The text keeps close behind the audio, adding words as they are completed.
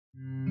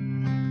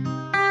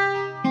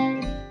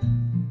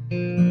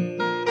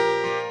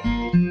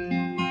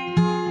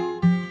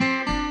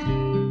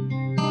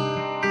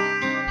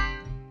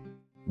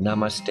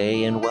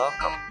Namaste and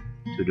welcome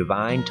to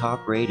Divine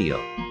Talk Radio.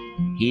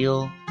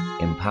 Heal,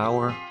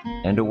 empower,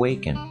 and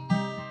awaken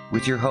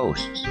with your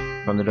hosts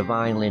from the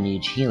Divine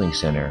Lineage Healing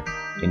Center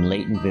in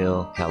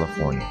Laytonville,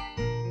 California.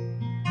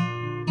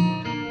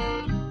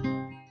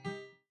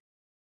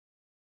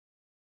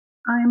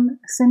 I'm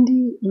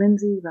Cindy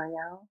Lindsay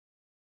Rayel,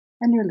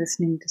 and you're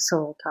listening to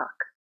Soul Talk.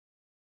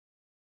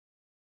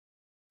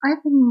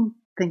 I've been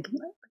thinking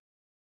lately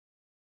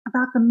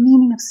about the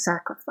meaning of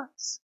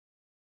sacrifice.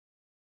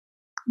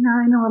 Now,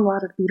 I know a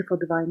lot of beautiful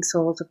divine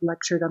souls have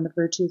lectured on the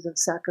virtues of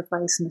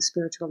sacrifice in the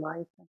spiritual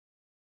life.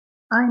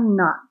 I'm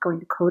not going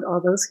to quote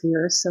all those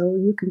here, so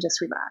you can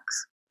just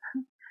relax.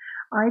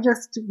 I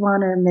just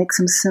want to make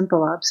some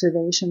simple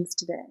observations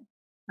today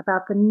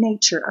about the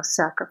nature of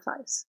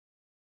sacrifice.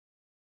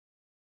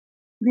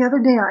 The other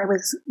day I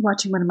was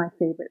watching one of my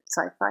favorite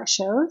sci-fi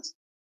shows,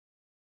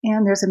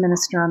 and there's a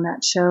minister on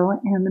that show,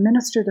 and the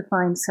minister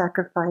defines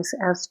sacrifice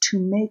as to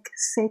make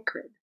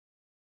sacred.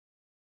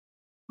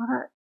 Well,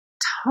 that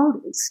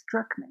totally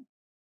struck me.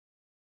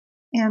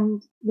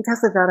 And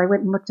because of that, I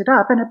went and looked it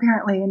up, and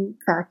apparently, in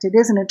fact, it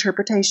is an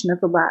interpretation of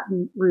the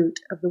Latin root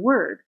of the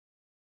word.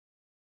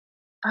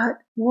 But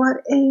what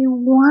a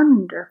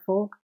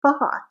wonderful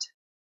thought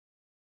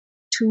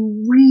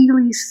to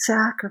really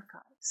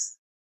sacrifice.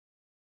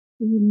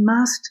 We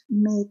must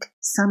make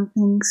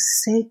something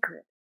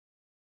sacred.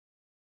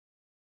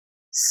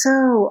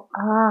 So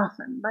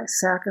often, by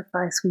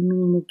sacrifice, we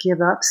mean we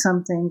give up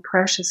something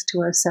precious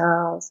to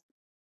ourselves.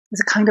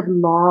 There's a kind of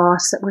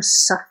loss that we're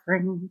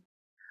suffering.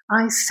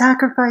 I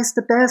sacrificed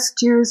the best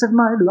years of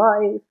my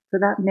life for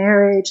that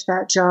marriage,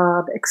 that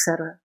job,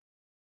 etc.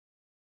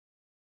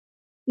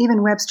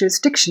 Even Webster's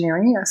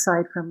dictionary,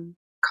 aside from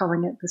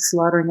calling it the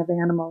slaughtering of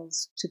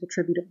animals to the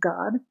tribute of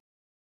God,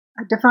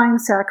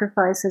 defines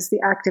sacrifice as the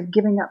act of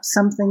giving up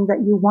something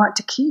that you want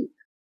to keep,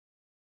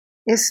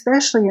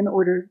 especially in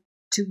order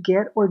to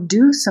get or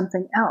do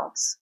something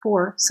else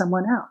for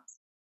someone else.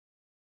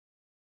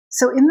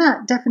 So in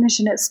that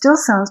definition, it still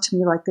sounds to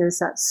me like there's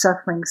that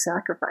suffering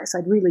sacrifice.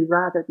 I'd really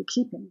rather be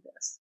keeping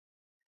this.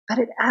 But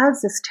it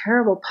adds this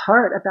terrible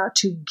part about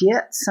to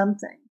get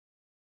something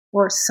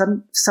or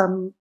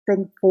something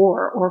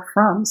for or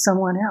from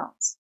someone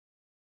else.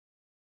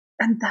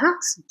 And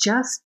that's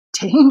just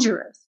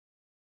dangerous.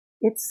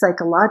 It's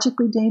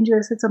psychologically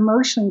dangerous. It's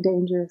emotionally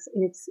dangerous.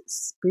 It's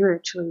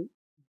spiritually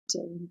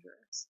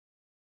dangerous.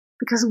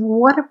 Because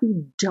what if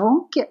we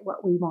don't get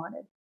what we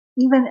wanted?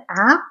 Even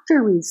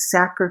after we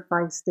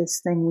sacrifice this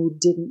thing we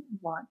didn't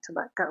want to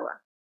let go of?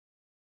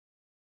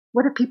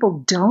 What if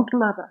people don't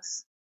love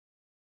us?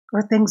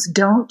 Or things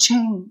don't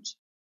change?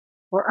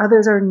 Or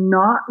others are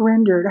not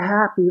rendered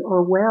happy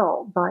or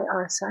well by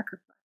our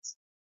sacrifice?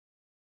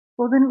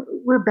 Well, then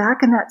we're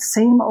back in that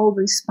same old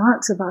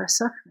response of our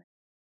suffering.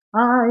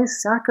 I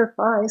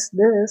sacrifice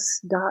this, ...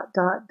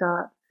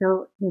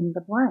 fill in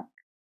the blank.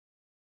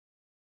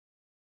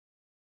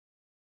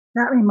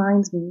 That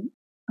reminds me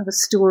of a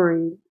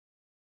story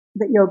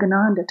that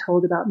Yogananda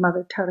told about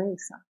Mother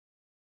Teresa.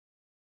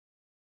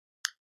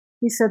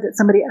 He said that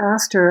somebody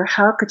asked her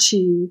how could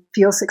she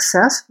feel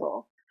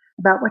successful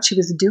about what she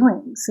was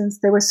doing since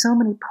there were so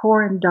many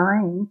poor and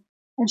dying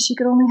and she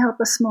could only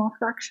help a small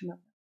fraction of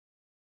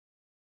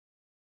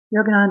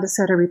them. Yogananda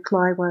said her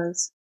reply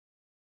was,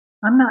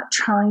 I'm not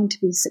trying to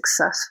be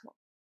successful.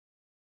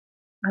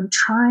 I'm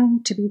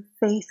trying to be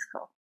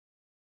faithful.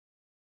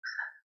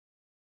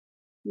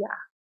 Yeah,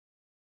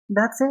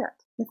 that's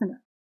it, isn't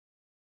it?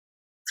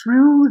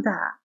 Through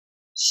that,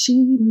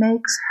 she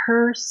makes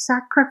her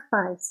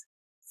sacrifice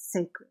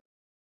sacred.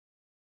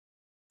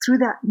 Through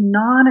that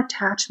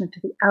non-attachment to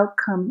the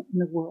outcome in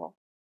the world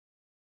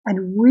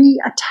and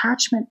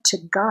reattachment to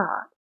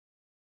God,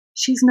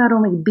 she's not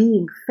only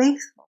being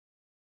faithful,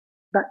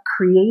 but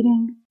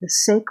creating the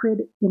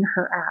sacred in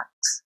her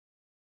acts.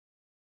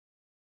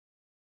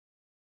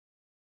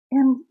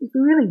 And if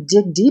you really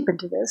dig deep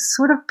into this,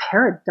 sort of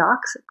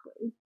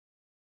paradoxically,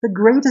 the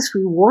greatest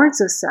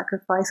rewards of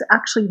sacrifice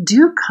actually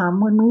do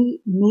come when we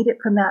meet it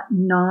from that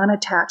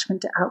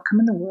non-attachment to outcome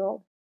in the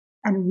world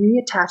and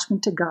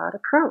reattachment to God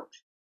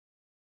approach.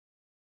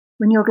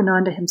 When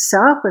Yogananda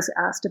himself was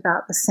asked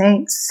about the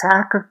saints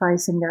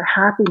sacrificing their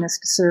happiness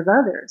to serve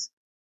others,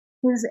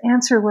 his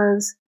answer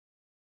was,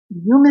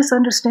 you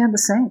misunderstand the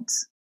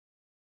saints.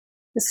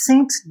 The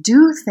saints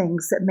do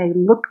things that may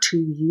look to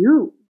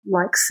you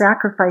like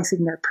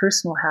sacrificing their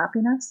personal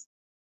happiness.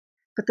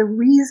 But the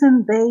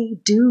reason they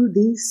do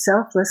these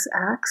selfless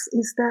acts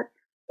is that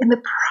in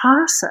the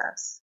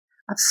process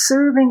of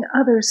serving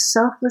others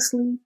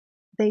selflessly,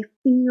 they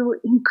feel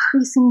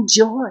increasing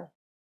joy.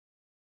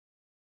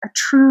 A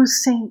true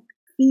saint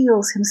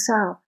feels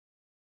himself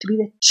to be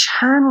the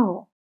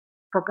channel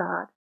for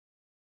God.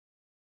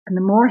 And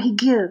the more he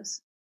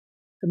gives,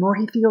 the more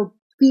he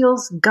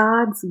feels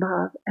God's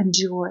love and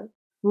joy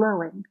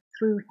flowing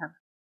through him.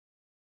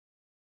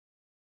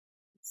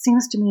 It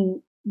seems to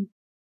me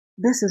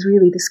this is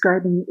really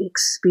describing the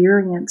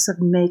experience of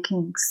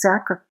making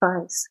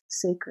sacrifice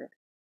sacred.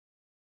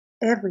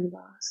 Every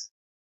loss,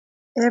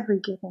 every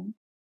giving,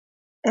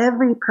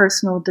 every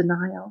personal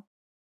denial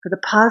for the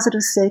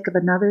positive sake of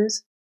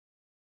another's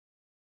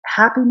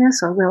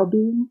happiness or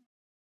well-being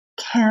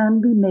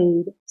can be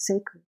made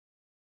sacred.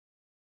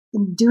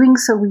 In doing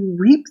so, we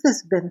reap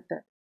this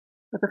benefit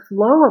of the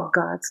flow of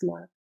God's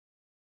love.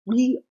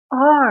 We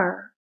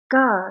are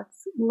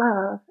God's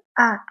love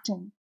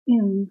acting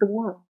in the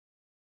world.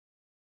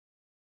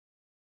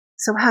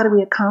 So how do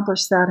we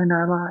accomplish that in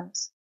our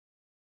lives?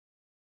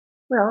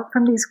 Well,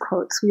 from these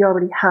quotes, we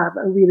already have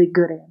a really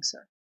good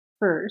answer.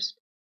 First,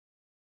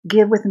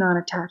 give with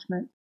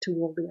non-attachment to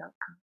worldly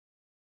outcome.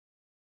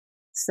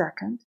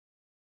 Second,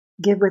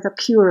 give with a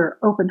pure,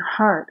 open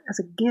heart as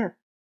a gift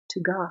to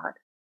God.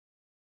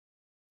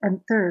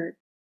 And third,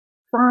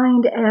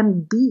 find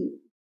and be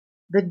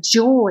the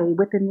joy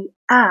within the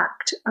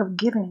act of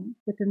giving,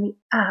 within the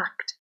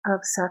act of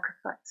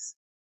sacrifice.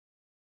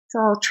 It's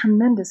all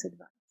tremendous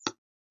advice.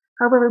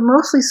 However,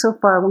 mostly so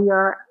far we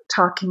are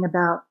talking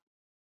about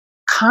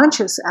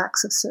conscious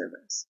acts of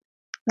service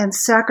and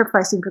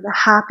sacrificing for the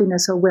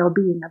happiness or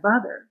well-being of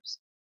others.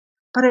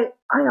 But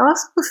I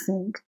also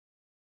think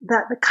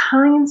that the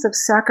kinds of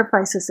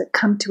sacrifices that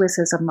come to us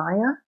as a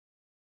Maya,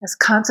 as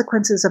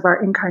consequences of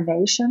our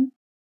incarnation,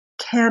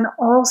 can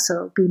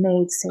also be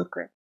made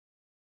sacred.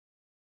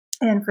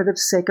 And for the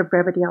sake of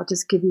brevity, I'll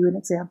just give you an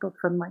example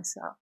from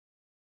myself.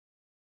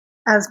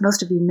 As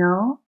most of you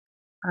know,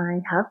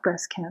 I have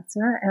breast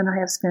cancer, and I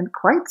have spent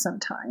quite some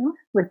time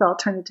with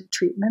alternative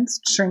treatments,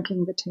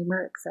 shrinking the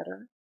tumor, etc.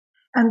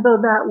 And though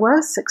that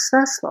was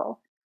successful,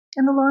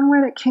 in the long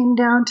run it came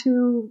down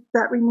to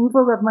that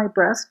removal of my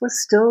breast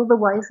was still the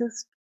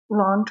wisest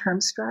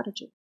long-term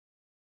strategy.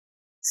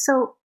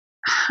 So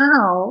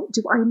how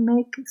do I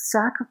make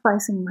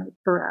sacrificing my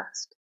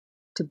breast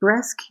to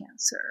breast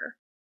cancer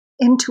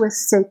into a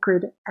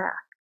sacred act?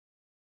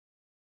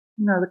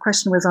 The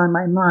question was on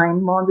my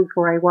mind long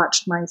before I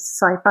watched my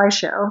sci-fi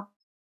show,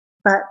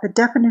 but the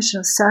definition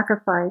of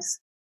sacrifice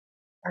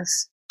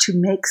as to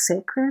make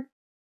sacred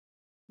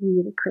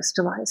really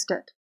crystallized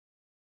it.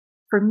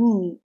 For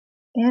me,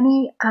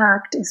 any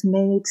act is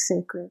made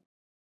sacred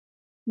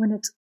when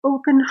it's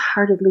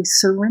open-heartedly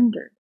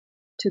surrendered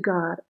to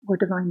God or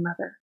Divine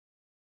Mother.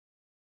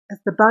 As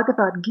the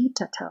Bhagavad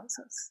Gita tells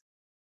us,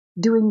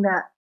 doing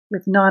that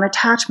with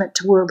non-attachment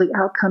to worldly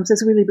outcomes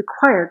is really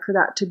required for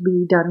that to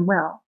be done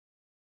well.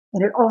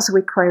 And it also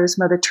requires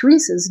Mother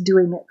Teresa's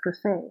doing it for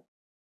faith.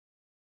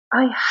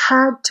 I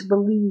had to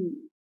believe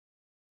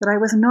that I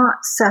was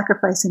not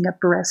sacrificing a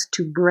breast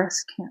to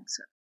breast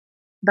cancer,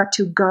 but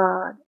to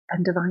God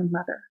and Divine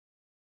Mother.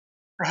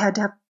 I had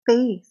to have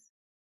faith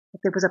that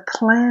there was a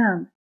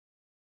plan,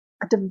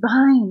 a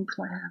divine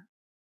plan,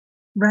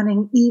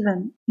 running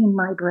even in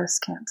my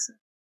breast cancer.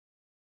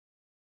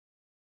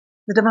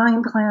 The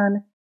divine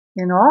plan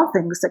in all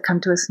things that come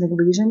to us in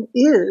illusion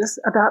is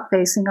about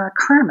facing our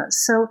karmas.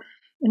 So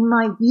in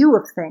my view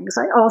of things,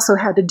 I also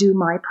had to do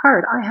my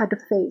part. I had to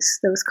face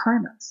those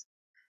karmas,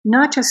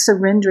 not just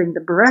surrendering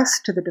the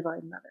breast to the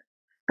Divine Mother,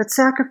 but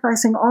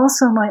sacrificing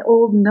also my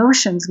old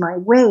notions, my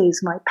ways,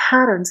 my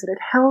patterns that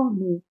had held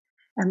me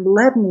and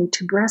led me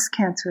to breast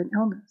cancer and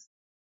illness.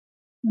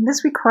 And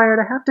this required,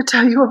 I have to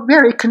tell you, a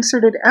very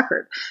concerted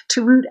effort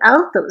to root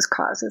out those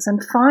causes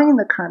and find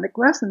the karmic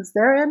lessons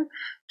there. And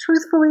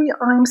truthfully,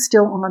 I'm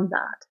still on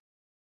that.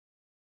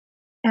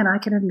 And I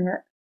can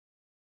admit,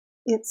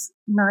 it's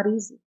not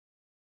easy.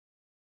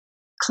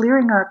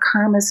 Clearing our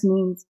karmas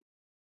means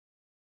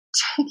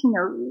taking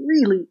a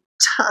really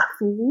tough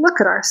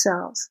look at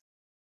ourselves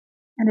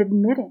and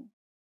admitting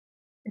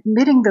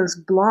those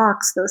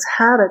blocks, those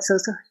habits,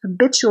 those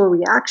habitual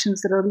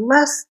reactions that are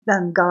less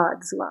than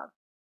God's love,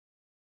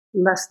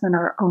 less than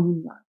our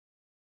own love.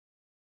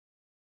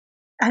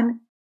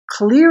 And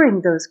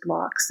clearing those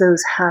blocks,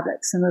 those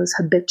habits, and those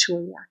habitual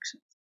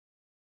reactions.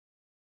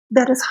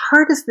 That as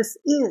hard as this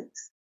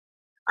is,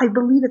 I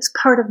believe it's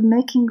part of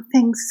making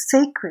things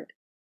sacred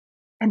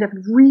and of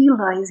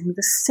realizing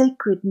the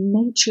sacred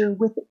nature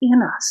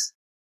within us.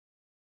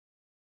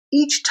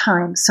 Each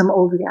time some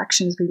old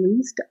reaction is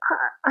released,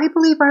 I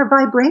believe our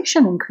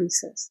vibration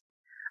increases.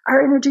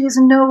 Our energy is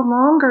no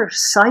longer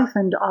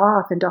siphoned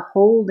off into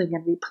holding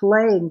and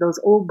replaying those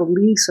old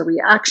beliefs or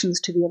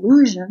reactions to the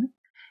illusion,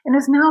 and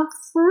is now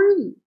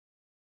free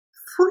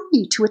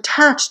to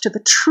attach to the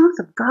truth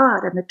of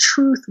God and the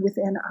truth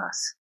within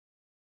us.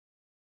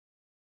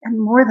 And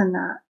more than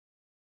that,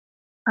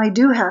 I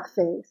do have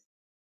faith.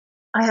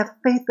 I have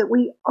faith that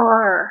we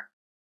are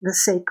the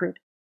sacred.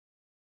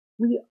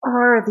 We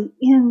are the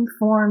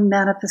informed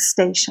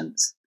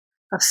manifestations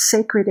of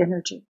sacred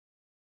energy.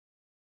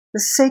 The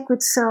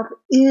sacred self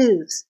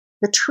is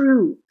the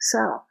true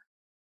self.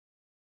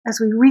 As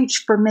we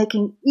reach for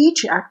making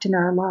each act in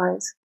our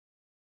lives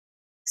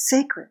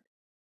sacred,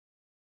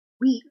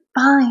 we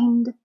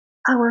find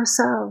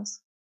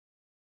ourselves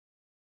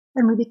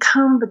and we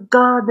become the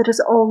God that is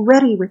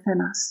already within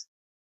us.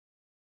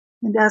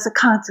 And as a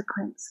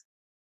consequence,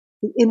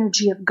 the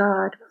energy of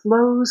God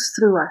flows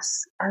through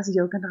us, as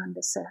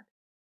Yogananda said.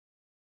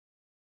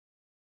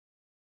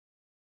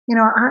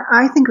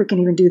 I think we can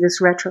even do this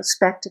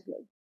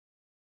retrospectively.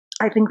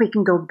 I think we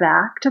can go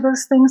back to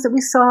those things that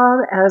we saw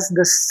as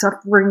the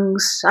suffering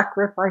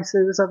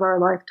sacrifices of our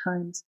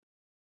lifetimes,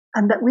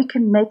 and that we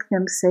can make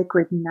them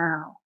sacred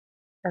now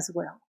as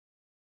well.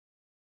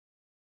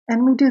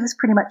 And we do this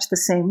pretty much the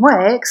same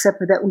way, except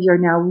for that we are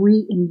now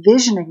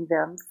re-envisioning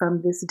them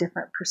from this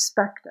different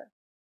perspective.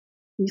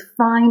 We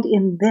find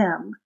in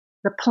them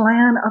the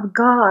plan of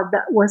God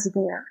that was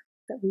there,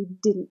 that we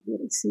didn't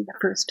really see the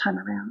first time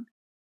around.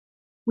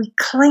 We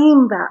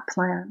claim that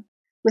plan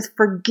with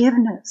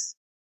forgiveness,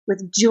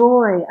 with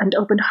joy and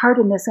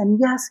open-heartedness, and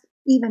yes,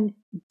 even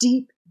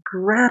deep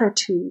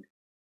gratitude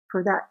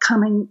for that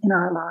coming in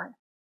our life.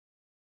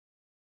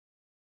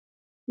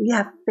 We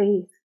have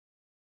faith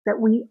that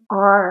we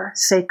are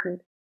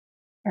sacred,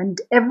 and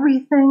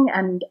everything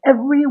and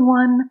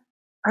everyone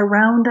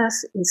around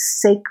us is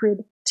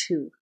sacred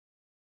too.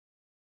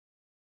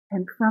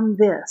 And from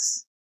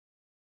this,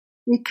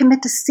 we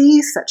commit to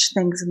see such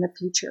things in the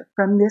future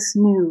from this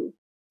new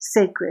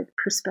sacred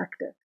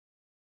perspective.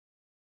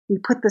 We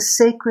put the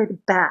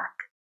sacred back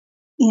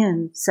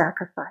in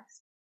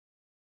sacrifice.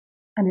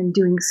 And in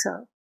doing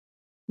so,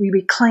 we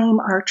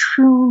reclaim our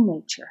true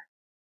nature,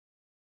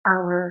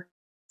 our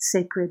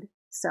sacred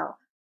self.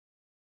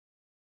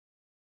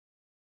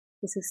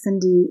 This is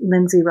Cindy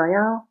Lindsay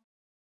Royale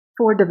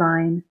for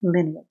Divine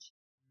Lineage.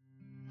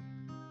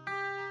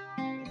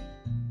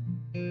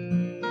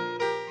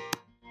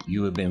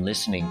 You have been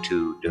listening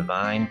to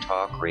Divine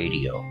Talk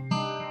Radio,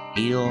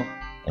 Heal,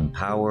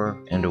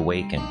 Empower, and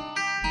Awaken,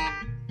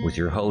 with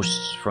your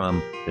hosts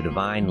from the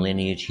Divine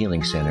Lineage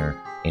Healing Center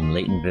in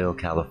Laytonville,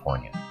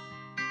 California.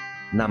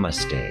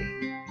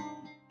 Namaste.